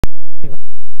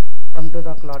Welcome to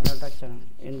the Cloud Tech channel.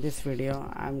 In this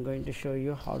video, I am going to show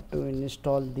you how to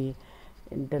install the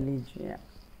IntelliJ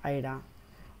IDA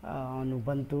on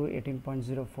Ubuntu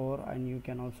 18.04, and you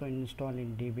can also install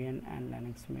in Debian and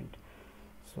Linux Mint.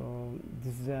 So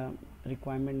this is a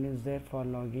requirement is there for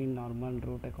login normal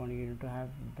root account. You need to have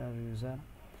the user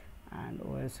and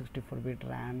OS 64-bit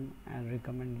RAM, and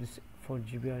recommend this 4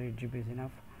 GB or 8 GB is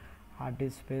enough. Hard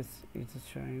disk space is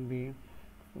showing be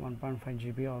 1.5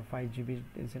 GB or 5 GB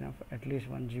is enough. At least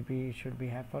 1 GB should be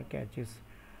have for caches,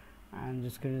 and the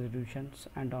screen resolutions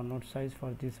and download size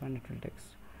for this one it will take.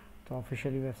 So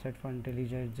officially website for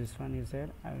IntelliJ this one is there,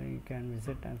 and you can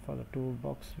visit, and for the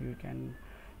toolbox you can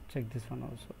check this one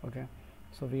also. Okay,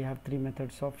 so we have three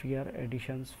methods of here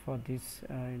additions for this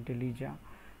IntelliJ.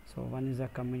 So one is a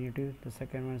community, the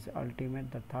second one is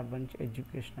ultimate, the third one is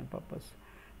educational purpose.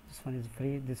 This one is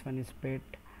free, this one is paid,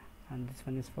 and this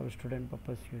one is for student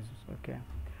purpose uses. Okay,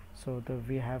 so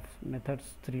we have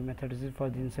methods, three methods is for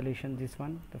the installation. This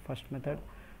one, the first method,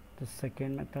 the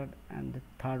second method, and the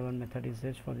third one method is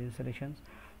this for the installations.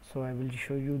 So I will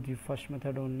show you the first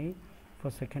method only.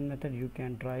 For second method you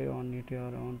can try on it your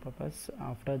own purpose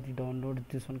after the download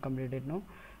this one completed. No,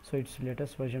 so it's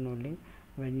latest version only.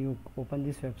 When you open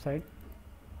this website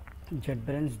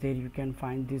JetBrains, there you can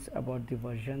find this about the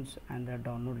versions and the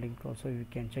download link also you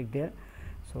can check there.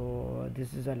 So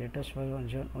this is the latest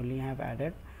version only have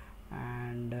added,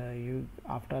 and you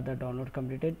after the download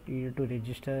completed you need to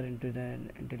register into the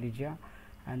IntelliJ,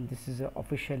 and this is a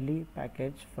officially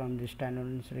package from the standard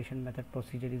installation method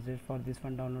procedure is there for this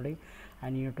one downloading,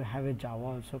 and you have to have a Java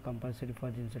also compulsory for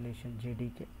the installation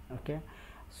JDK. Okay,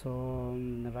 so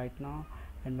right now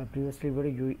in my previously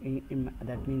video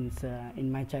that means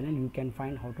in my channel you can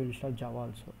find how to install Java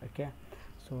also. Okay,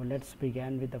 so let's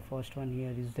begin with the first one.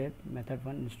 Here is that method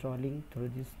one, installing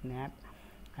through this snap,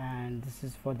 and this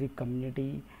is for the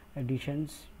community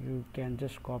editions. You can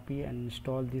just copy and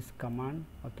install this command.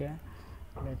 Okay,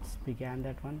 let's begin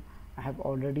that one. I have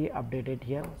already updated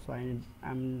here, so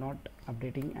I'm not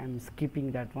updating, I'm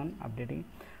skipping that one updating.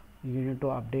 You need to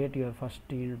update your first,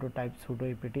 you need to type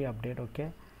sudo apt update.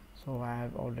 Okay, so I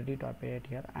have already typed it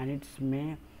here, and it's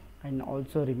may, and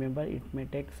also remember it may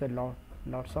takes a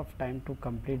lots of time to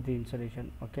complete the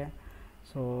installation. Okay,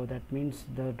 so that means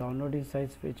the downloading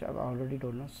size which I've already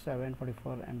told us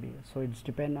 744 MB, so it's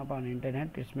depend upon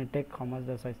internet, it may take how much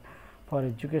the size. For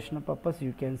educational purpose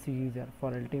you can see there,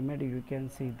 for ultimate you can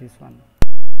see this one,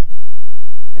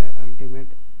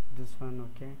 ultimate this one.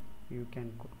 Okay, you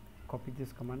can copy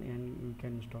this command and you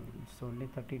can install it. It's only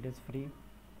 30 days free.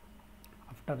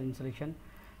 After installation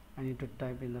I need to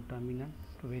type in the terminal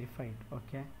to verify it.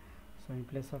 Okay, so in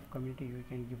place of community you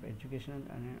can give educational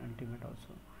and ultimate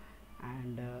also,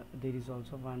 and there is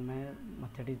also one more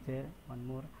method is there, one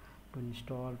more to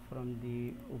install from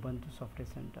the Ubuntu Software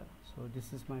Center. So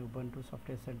this is my Ubuntu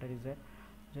Software Center is there.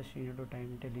 Just you need to type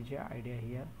IntelliJ idea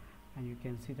here, and you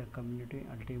can see the community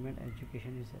ultimate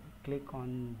education is there. Click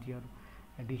on your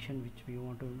edition which we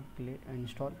want to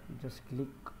install, just click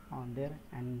on there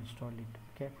and install it.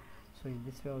 Okay, so in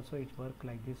this way also it work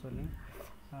like this only,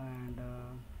 and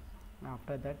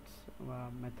after that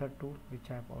method 2 which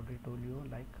I have already told you,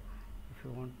 like if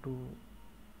you want to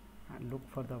look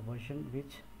for the version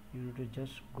which you need to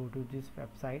just go to this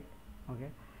website.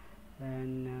 Okay,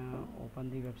 then open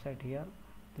the website here,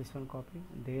 this one copy,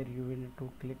 there you will need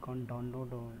to click on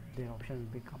download, or the option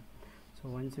will become. So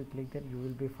once you click there you will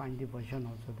be find the version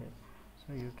also there,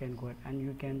 so you can go ahead and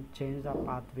you can change the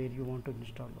path where you want to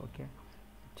install. Okay,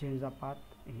 change the path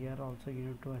here also, you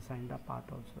need to assign the path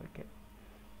also. Okay,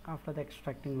 after the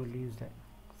extracting only is there.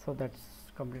 So that's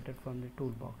completed from the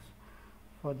toolbox.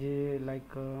 For the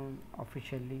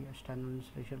officially standard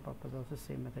installation purpose also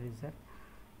same method is there,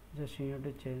 just you need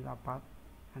to change the path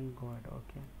and go ahead.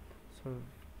 Okay, so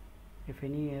if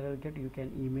any error get, you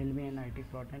can email me on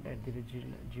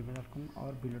itcloudnet@gmail.com,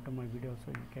 or below to my video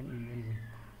so you can email me.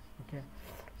 Okay,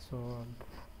 so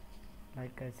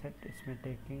like I said, it's may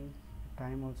taking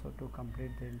time also to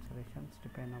complete the installations,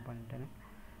 depend upon internet.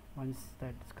 Once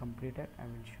that is completed I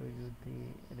will show you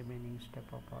the remaining step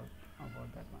about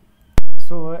that one.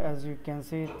 So as you can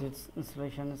see this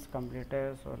installation is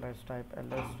completed, so let's type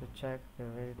ls to check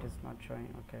where it is not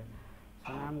showing. Okay,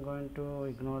 so I'm going to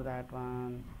ignore that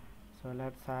one. So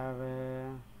let's have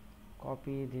a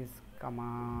copy this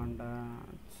command,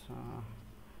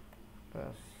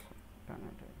 press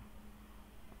connected.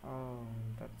 Oh,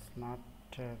 that's not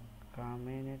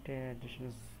community edition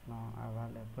is not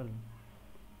available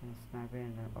in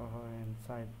snapping. Oh,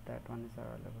 inside that one is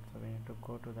available, so we need to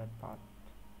go to that path.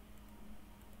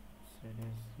 So it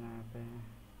is snapping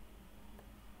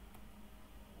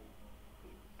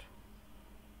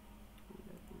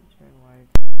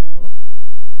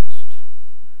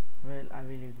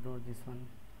will ignore this one.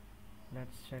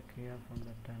 Let's check here from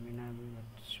the terminal.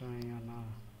 It's showing on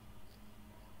our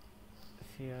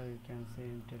here. You can see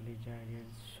IntelliJ idea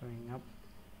is showing up.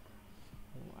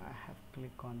 I have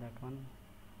clicked on that one.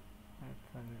 I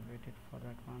will wait it for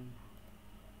that one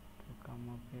to come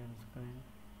up here screen.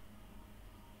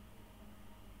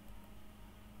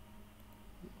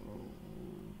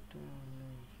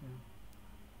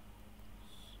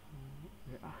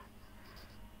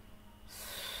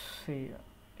 See,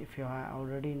 if you have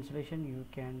already installation, you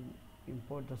can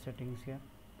import the settings here.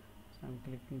 So I'm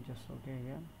clicking just OK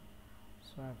here.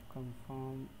 So I've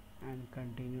confirmed and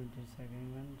continued these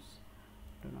agreements.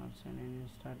 Do not send any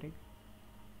static.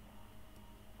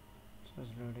 So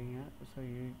it's loading here. So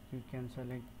you can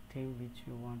select theme which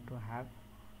you want to have.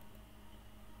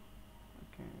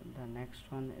 Okay, the next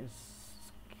one is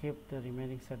skip the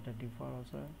remaining set the default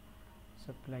also.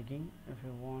 So plugin, if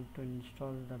you want to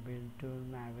install the build tool,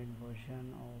 Maven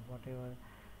version or whatever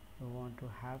you want to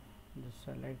have, just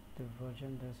select the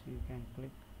version. This you can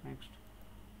click next,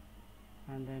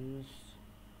 and then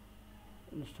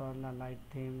install the light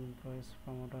theme, voice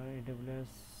promoter, AWS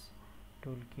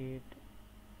toolkit.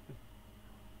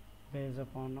 Based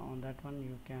upon on that one,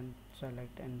 you can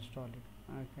select and install it.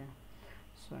 Okay,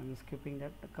 so I'm skipping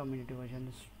that. The community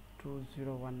version is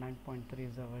 2019.3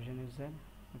 is the version is there.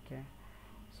 Okay,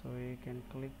 so you can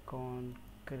click on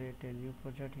create a new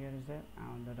project. Here is there,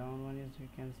 and the down one is you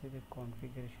can see the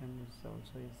configuration is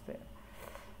also is there.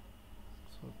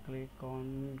 So click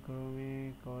on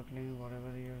Chrome, Kotlin,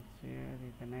 whatever you see here.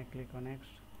 You can click on next.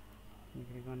 You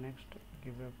click on next,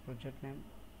 give a project name,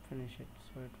 finish it.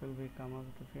 So it will be come up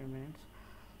with a few minutes.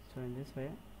 So in this way,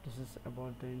 this is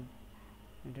about the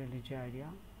IntelliJ idea.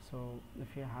 So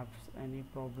if you have any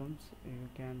problems, you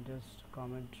can just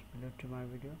comment below to my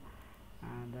video,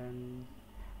 and then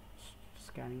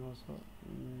scanning also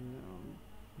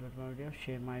below to my video,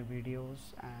 share my videos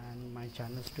and my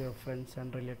channels to your friends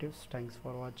and relatives. Thanks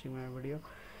for watching my video.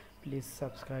 Please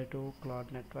subscribe to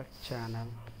Cloud Network channel.